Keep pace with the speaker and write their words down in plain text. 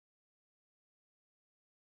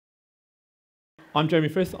I'm Jeremy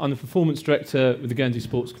Frith. I'm the Performance Director with the Guernsey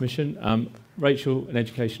Sports Commission. Rachel, an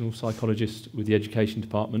educational psychologist with the Education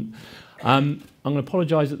Department. I'm going to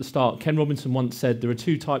apologise at the start. Ken Robinson once said there are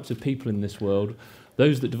two types of people in this world,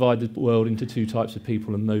 those that divide the world into two types of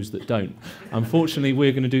people and those that don't. Unfortunately,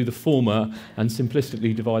 we're going to do the former and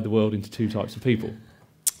simplistically divide the world into two types of people.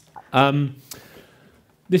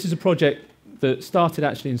 This is a project that started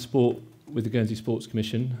actually in sport with the Guernsey Sports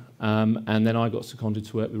Commission, and then I got seconded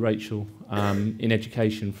to work with Rachel in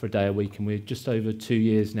education for a day a week, and we're just over 2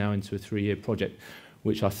 years now into a 3-year project,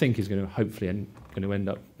 which I think is going to hopefully going to end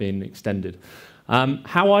up being extended.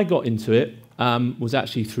 How I got into it was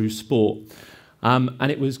actually through sport, and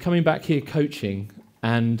it was coming back here coaching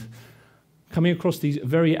and coming across these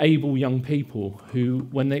very able young people who,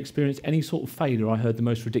 when they experienced any sort of failure, I heard the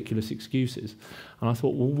most ridiculous excuses. And I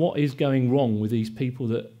thought, well, what is going wrong with these people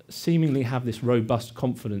that seemingly have this robust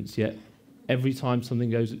confidence, yet every time something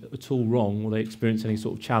goes at all wrong or they experience any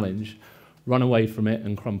sort of challenge, run away from it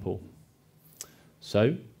and crumple?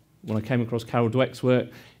 So, when I came across Carol Dweck's work,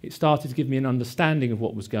 it started to give me an understanding of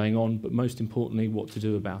what was going on, but most importantly, what to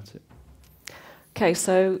do about it. Okay,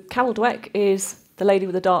 so Carol Dweck is the lady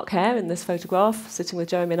with the dark hair in this photograph, sitting with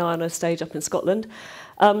Jeremy and I on a stage up in Scotland.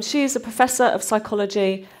 She is a professor of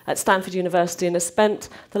psychology at Stanford University and has spent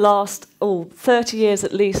the last 30 years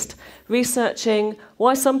at least researching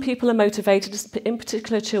why some people are motivated, in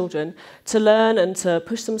particular children, to learn and to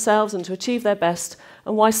push themselves and to achieve their best,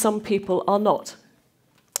 and why some people are not.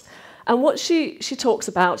 And what she talks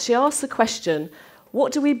about, she asks the question,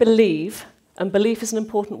 what do we believe, and belief is an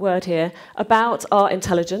important word here, about our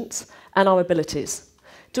intelligence and our abilities?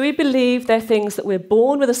 Do we believe they're things that we're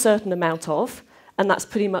born with a certain amount of, and that's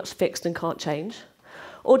pretty much fixed and can't change?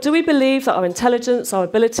 Or do we believe that our intelligence, our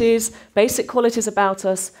abilities, basic qualities about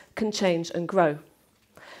us can change and grow?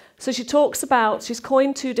 So she talks about, she's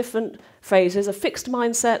coined two different phrases, a fixed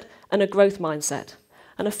mindset and a growth mindset.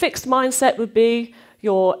 And a fixed mindset would be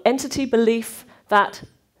your entity belief that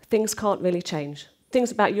things can't really change.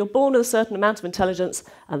 Things about you're born with a certain amount of intelligence,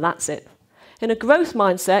 and that's it. In a growth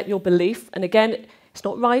mindset, your belief, and again, it's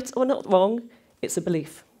not right or not wrong, it's a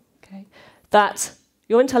belief, okay, that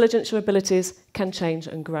your intelligence, your abilities can change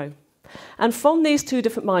and grow. And from these two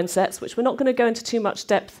different mindsets, which we're not going to go into too much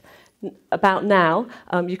depth about now,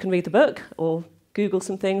 you can read the book or Google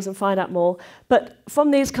some things and find out more, but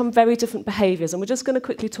from these come very different behaviours, and we're just going to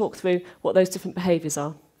quickly talk through what those different behaviours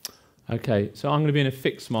are. Okay, so I'm going to be in a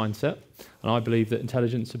fixed mindset, and I believe that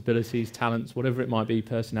intelligence, abilities, talents, whatever it might be,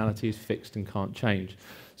 personality is fixed and can't change.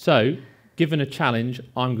 So, given a challenge,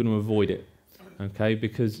 I'm going to avoid it, okay?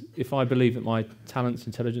 Because if I believe that my talents,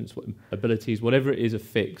 intelligence, abilities, whatever it is, are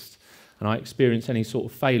fixed, and I experience any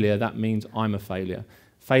sort of failure, that means I'm a failure.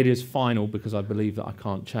 Failure is final because I believe that I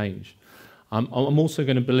can't change. I'm also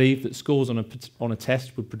going to believe that scores on a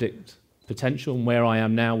test would predict potential, and where I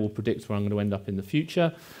am now will predict where I'm going to end up in the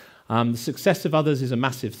future. The success of others is a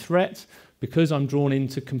massive threat because I'm drawn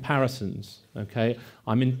into comparisons, okay?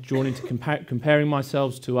 Drawn into comparing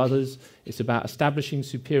myself to others. It's about establishing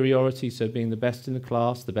superiority, so being the best in the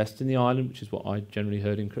class, the best in the island, which is what I generally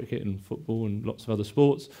heard in cricket and football and lots of other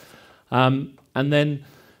sports. And then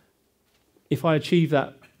if I achieve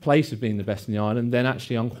that place of being the best in the island, then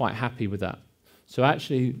actually I'm quite happy with that. So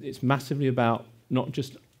actually it's massively about not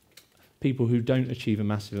just people who don't achieve a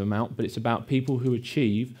massive amount, but it's about people who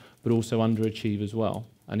achieve but also underachieve as well.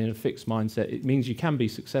 And in a fixed mindset, it means you can be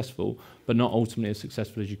successful, but not ultimately as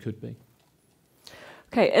successful as you could be.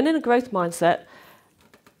 Okay, and in a growth mindset,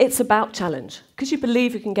 it's about challenge. Because you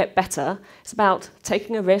believe you can get better, it's about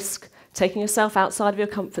taking a risk, taking yourself outside of your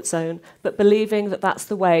comfort zone, but believing that that's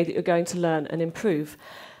the way that you're going to learn and improve.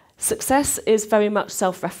 Success is very much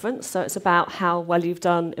self-reference, so it's about how well you've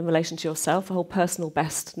done in relation to yourself, a whole personal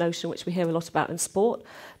best notion which we hear a lot about in sport,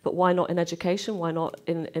 but why not in education, why not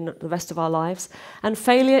in the rest of our lives? And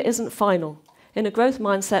failure isn't final. In a growth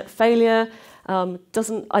mindset, failure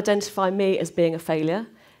doesn't identify me as being a failure.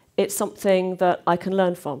 It's something that I can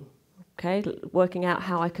learn from, okay? Working out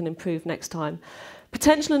how I can improve next time.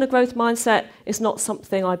 Potential in a growth mindset is not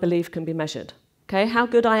something I believe can be measured. Okay, how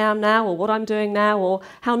good I am now, or what I'm doing now, or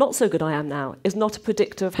how not so good I am now, is not a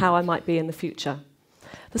predictor of how I might be in the future.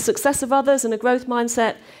 The success of others in a growth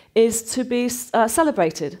mindset is to be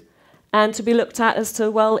celebrated and to be looked at as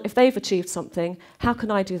to, well, if they've achieved something, how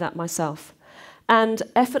can I do that myself? And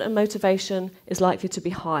effort and motivation is likely to be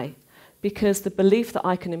high because the belief that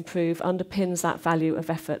I can improve underpins that value of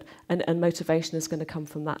effort, and motivation is going to come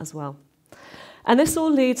from that as well. And this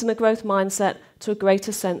all leads in a growth mindset to a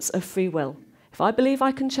greater sense of free will. If I believe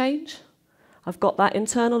I can change, I've got that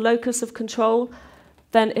internal locus of control,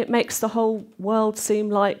 then it makes the whole world seem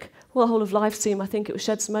like, Well, the whole of life seem, I think it was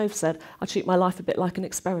Shed Smove said, I treat my life a bit like an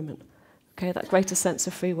experiment. Okay, that greater sense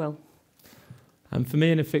of free will. And for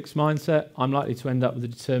me, in a fixed mindset, I'm likely to end up with a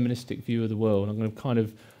deterministic view of the world. I'm going to kind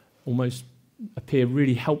of almost appear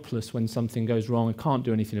really helpless when something goes wrong. I can't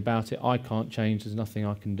do anything about it. I can't change. There's nothing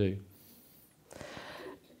I can do.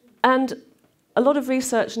 And a lot of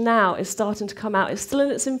research now is starting to come out. It's still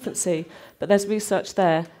in its infancy, but there's research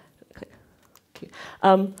there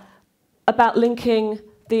about linking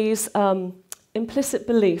these implicit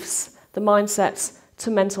beliefs, the mindsets, to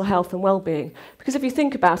mental health and well-being. Because if you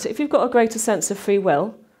think about it, if you've got a greater sense of free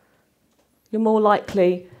will, you're more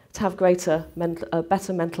likely to have better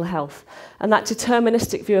mental health. And that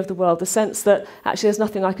deterministic view of the world, the sense that actually there's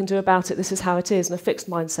nothing I can do about it, this is how it is, and a fixed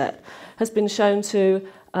mindset, has been shown to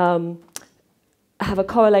have a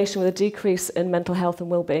correlation with a decrease in mental health and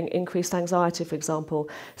well-being, increased anxiety, for example,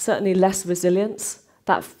 certainly less resilience.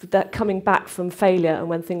 That coming back from failure and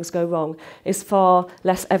when things go wrong is far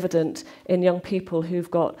less evident in young people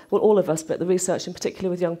who've got, well, all of us, but the research in particular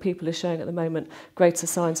with young people is showing at the moment greater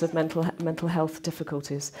signs of mental health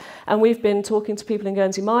difficulties. And we've been talking to people in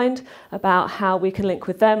Guernsey Mind about how we can link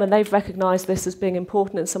with them, and they've recognised this as being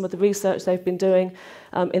important in some of the research they've been doing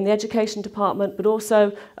in the education department, but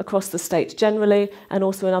also across the state generally, and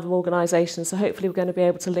also in other organisations. So hopefully we're going to be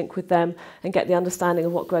able to link with them and get the understanding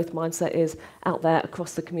of what growth mindset is out there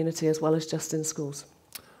across the community as well as just in schools.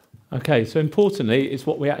 Okay, so importantly, it's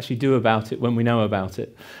what we actually do about it when we know about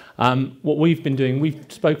it. What we've been doing, we've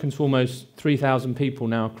spoken to almost 3,000 people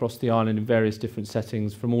now across the island in various different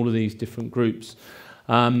settings from all of these different groups.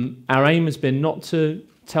 Our aim has been not to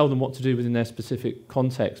tell them what to do within their specific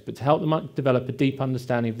context, but to help them develop a deep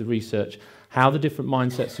understanding of the research, how the different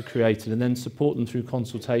mindsets are created, and then support them through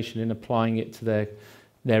consultation in applying it to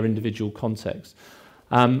their individual context.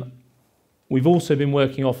 We've also been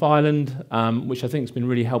working off island, which I think has been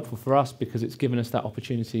really helpful for us because it's given us that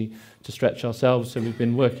opportunity to stretch ourselves. So we've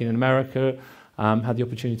been working in America, had the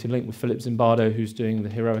opportunity to link with Philip Zimbardo, who's doing the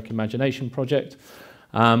Heroic Imagination project.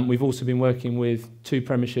 We've also been working with 2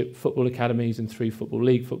 Premiership football academies and 3 Football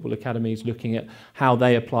League football academies, looking at how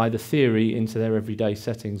they apply the theory into their everyday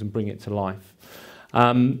settings and bring it to life.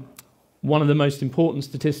 One of the most important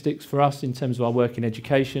statistics for us in terms of our work in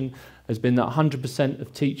education has been that 100%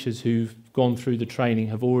 of teachers who've gone through the training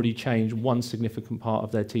have already changed one significant part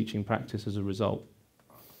of their teaching practice as a result.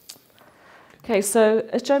 Okay, so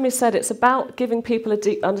as Jeremy said, it's about giving people a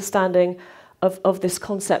deep understanding of this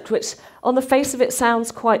concept, which on the face of it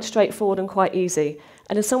sounds quite straightforward and quite easy.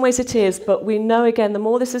 And in some ways it is, but we know again, the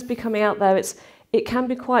more this is becoming out there, it can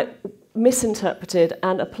be quite misinterpreted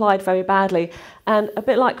and applied very badly. And a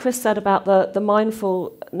bit like Chris said about the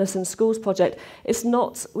Mindfulness in Schools project, it's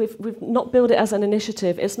not, we've not built it as an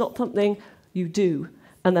initiative. It's not something you do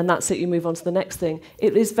and then that's it, you move on to the next thing.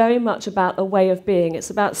 It is very much about a way of being. It's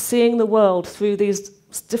about seeing the world through these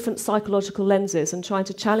different psychological lenses and trying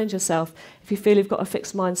to challenge yourself if you feel you've got a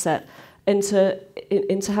fixed mindset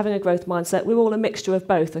into having a growth mindset. We're all a mixture of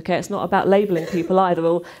both, okay? It's not about labelling people either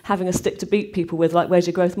or having a stick to beat people with, like, where's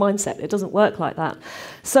your growth mindset? It doesn't work like that.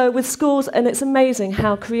 So with schools, and it's amazing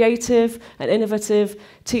how creative and innovative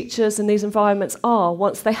teachers in these environments are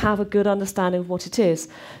once they have a good understanding of what it is.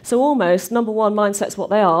 So almost, number one, mindset's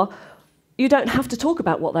what they are. You don't have to talk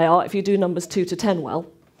about what they are if you do numbers 2 to 10 well.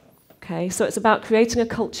 Okay? So it's about creating a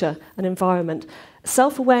culture, an environment.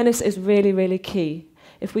 Self-awareness is really, really key.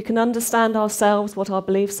 If we can understand ourselves, what our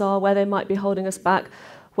beliefs are, where they might be holding us back,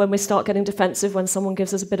 when we start getting defensive, when someone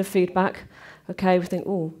gives us a bit of feedback, okay, we think,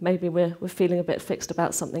 oh, maybe we're feeling a bit fixed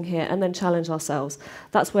about something here, and then challenge ourselves.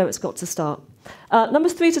 That's where it's got to start.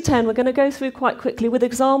 Numbers 3 to 10, we're going to go through quite quickly with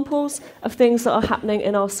examples of things that are happening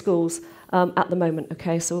in our schools at the moment,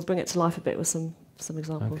 okay? So we'll bring it to life a bit with some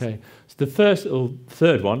examples. Okay, so the first or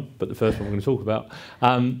third one, but the first one we're going to talk about,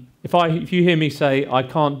 if you hear me say, I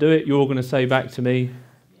can't do it, you're all going to say back to me,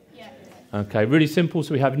 okay, really simple.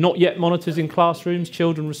 So we have not yet monitors in classrooms,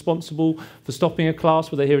 children responsible for stopping a class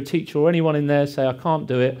where they hear a teacher or anyone in there say, I can't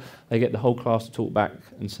do it. They get the whole class to talk back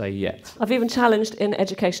and say yet. I've even challenged in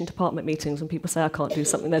education department meetings when people say I can't do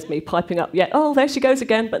something, there's me piping up yet. Oh, there she goes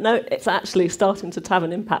again. But no, it's actually starting to have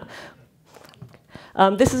an impact.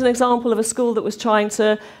 This is an example of a school that was trying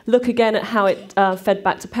to look again at how it fed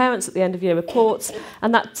back to parents at the end of year reports.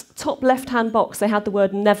 And that top left-hand box, they had the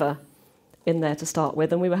word never in there to start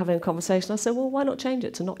with, and we were having a conversation. I said, well, why not change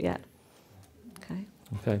it to not yet?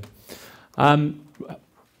 Okay.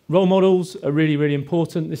 Role models are really, really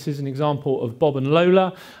important. This is an example of Bob and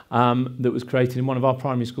Lola that was created in one of our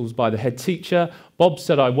primary schools by the head teacher. Bob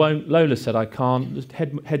said, I won't. Lola said, I can't.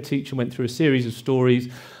 The head teacher went through a series of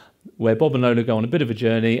stories. where Bob and Lola go on a bit of a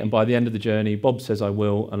journey, and by the end of the journey, Bob says I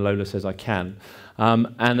will, and Lola says I can.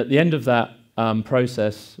 And at the end of that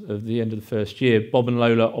process, at the end of the first year, Bob and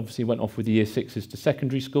Lola obviously went off with the year sixes to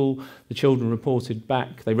secondary school. The children reported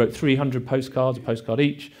back. They wrote 300 postcards, a postcard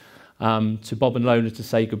each, to Bob and Lola to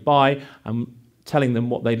say goodbye, and telling them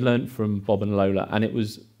what they'd learnt from Bob and Lola. And it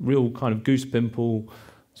was real kind of goose pimple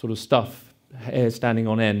sort of stuff, hair standing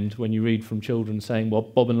on end, when you read from children saying, well,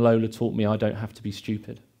 Bob and Lola taught me I don't have to be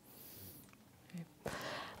stupid.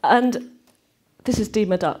 And this is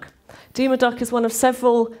Dima Duck. Dima Duck is one of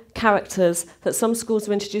several characters that some schools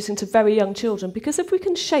are introducing to very young children, because if we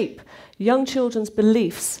can shape young children's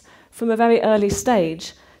beliefs from a very early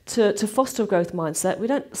stage to foster a growth mindset, we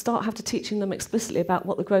don't have to teaching them explicitly about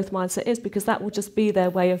what the growth mindset is, because that will just be their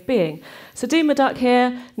way of being. So Dima Duck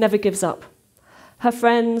here never gives up. Her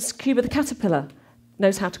friends, Cuba the Caterpillar,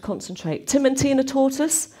 knows how to concentrate. Tim and Tina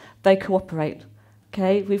Tortoise, they cooperate.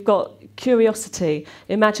 Okay, we've got curiosity,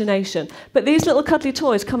 imagination. But these little cuddly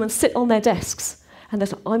toys come and sit on their desks, and they're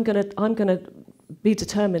like, I'm gonna be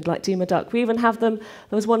determined like Dima Duck. We even have them.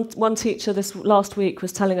 There was one teacher this last week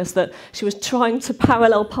was telling us that she was trying to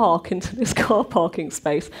parallel park into this car parking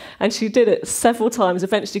space, and she did it several times,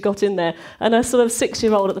 eventually got in there, and a sort of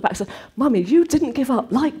 6-year-old at the back said, Mummy, you didn't give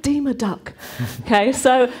up like Dima Duck. Okay,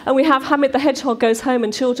 so, and we have Hamid the Hedgehog goes home,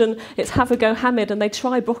 and children, it's have a go Hamid, and they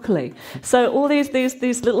try broccoli. So all these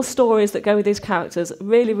little stories that go with these characters,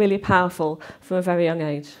 really, really powerful from a very young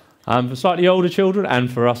age. For slightly older children and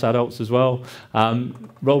for us adults as well,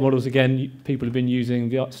 role models, again, people have been using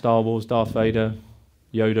the Star Wars, Darth Vader,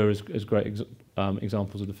 Yoda as great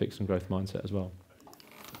examples of the fixed and growth mindset as well.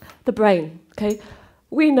 The brain, okay?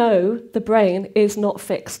 We know the brain is not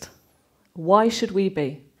fixed. Why should we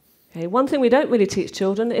be? Okay, one thing we don't really teach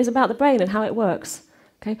children is about the brain and how it works.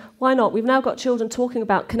 Okay, why not? We've now got children talking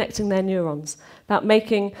about connecting their neurons, about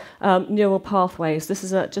making neural pathways. This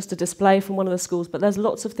is just a display from one of the schools, but there's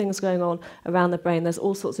lots of things going on around the brain. There's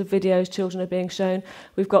all sorts of videos children are being shown.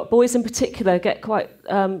 We've got boys in particular get quite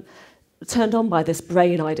turned on by this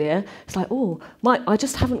brain idea. It's like, I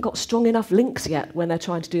just haven't got strong enough links yet when they're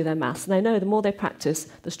trying to do their maths. And they know the more they practice,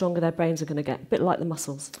 the stronger their brains are going to get, a bit like the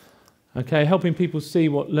muscles. Okay, helping people see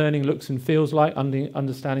what learning looks and feels like,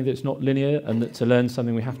 understanding that it's not linear, and that to learn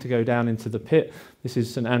something we have to go down into the pit. This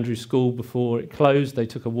is St Andrew's School before it closed. They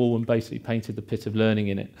took a wall and basically painted the pit of learning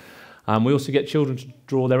in it. We also get children to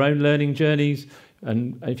draw their own learning journeys,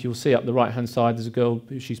 and if you'll see up the right-hand side, there's a girl,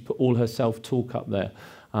 she's put all her self-talk up there.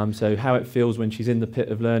 So how it feels when she's in the pit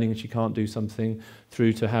of learning and she can't do something,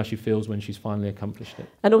 through to how she feels when she's finally accomplished it.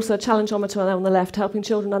 And also a challengeometer on the left, helping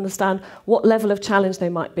children understand what level of challenge they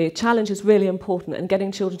might be. Challenge is really important, and getting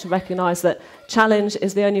children to recognise that challenge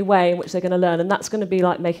is the only way in which they're going to learn, and that's going to be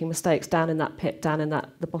like making mistakes down in that pit, down in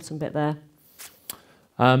the bottom bit there.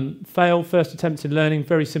 FAIL, first attempt in learning,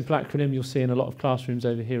 very simple acronym you'll see in a lot of classrooms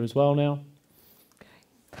over here as well now.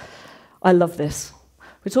 Okay. I love this.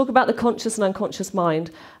 We talk about the conscious and unconscious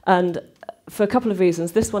mind, and for a couple of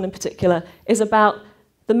reasons. This one in particular is about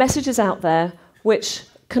the messages out there which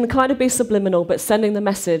can kind of be subliminal, but sending the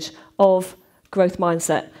message of growth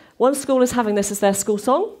mindset. One school is having this as their school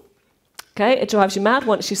song. Okay, it drives you mad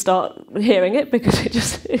once you start hearing it,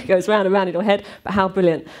 because it goes round and round in your head, but how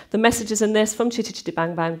brilliant. The messages in this from Chitty Chitty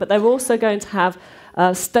Bang Bang, but they're also going to have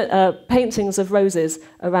paintings of roses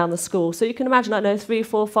around the school. So you can imagine, I know, 3,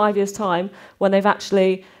 4, 5 years' time, when they've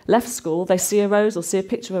actually left school, they see a rose or see a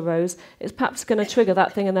picture of a rose, it's perhaps going to trigger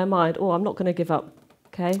that thing in their mind, I'm not going to give up.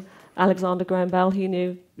 Okay, Alexander Graham Bell, he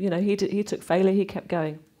knew, he took failure, he kept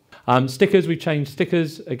going. Stickers, we've changed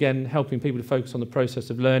stickers, again, helping people to focus on the process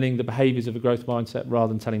of learning, the behaviours of a growth mindset,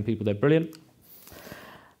 rather than telling people they're brilliant.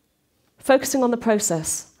 Focusing on the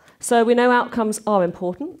process. So we know outcomes are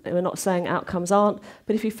important, and we're not saying outcomes aren't,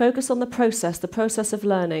 but if you focus on the process of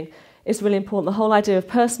learning is really important. The whole idea of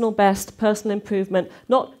personal best, personal improvement,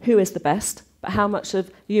 not who is the best, but how much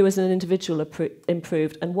of you as an individual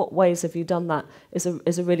improved, and what ways have you done that is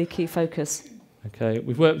a really key focus. Okay,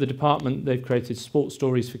 we've worked with the department. They've created sports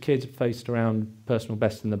stories for kids based around personal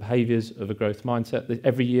best and the behaviours of a growth mindset.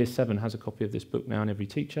 Every year 7 has a copy of this book now, and every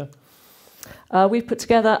teacher. We've put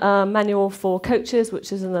together a manual for coaches,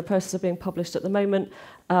 which is in the process of being published at the moment,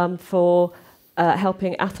 for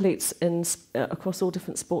helping athletes across all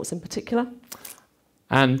different sports in particular.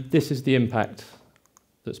 And this is the impact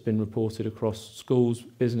that's been reported across schools,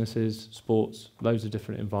 businesses, sports, loads of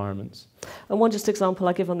different environments. And one just example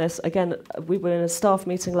I give on this, again, we were in a staff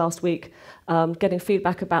meeting last week getting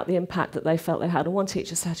feedback about the impact that they felt they had. And one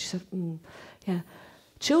teacher said, yeah,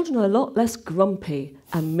 children are a lot less grumpy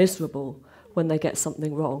and miserable when they get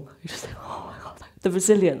something wrong. You just think, oh my God, the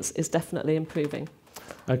resilience is definitely improving.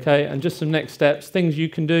 Okay, and just some next steps, things you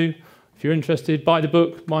can do. If you're interested, buy the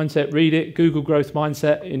book, Mindset, read it, Google Growth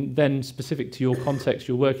Mindset, then specific to your context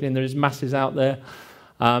you're working in. There is masses out there.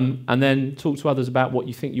 And then talk to others about what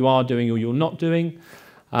you think you are doing or you're not doing.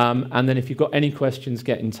 And then if you've got any questions,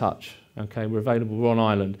 get in touch. Okay, we're available, we're on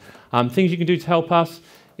Ireland. Things you can do to help us,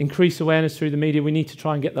 increase awareness through the media. We need to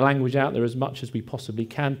try and get the language out there as much as we possibly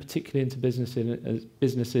can, particularly into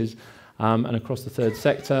businesses and across the third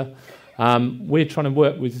sector. We're trying to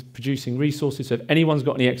work with producing resources, so if anyone's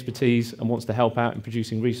got any expertise and wants to help out in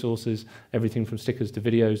producing resources, everything from stickers to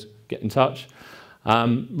videos, get in touch.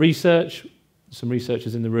 Research, some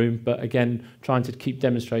researchers in the room, but again, trying to keep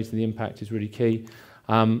demonstrating the impact is really key.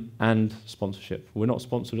 And sponsorship. We're not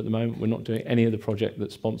sponsored at the moment. We're not doing any of the project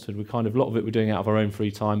that's sponsored. A lot of it we're doing out of our own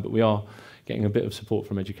free time, but we are getting a bit of support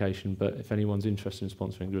from education. But if anyone's interested in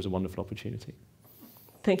sponsoring, there is a wonderful opportunity.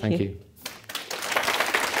 Thank you.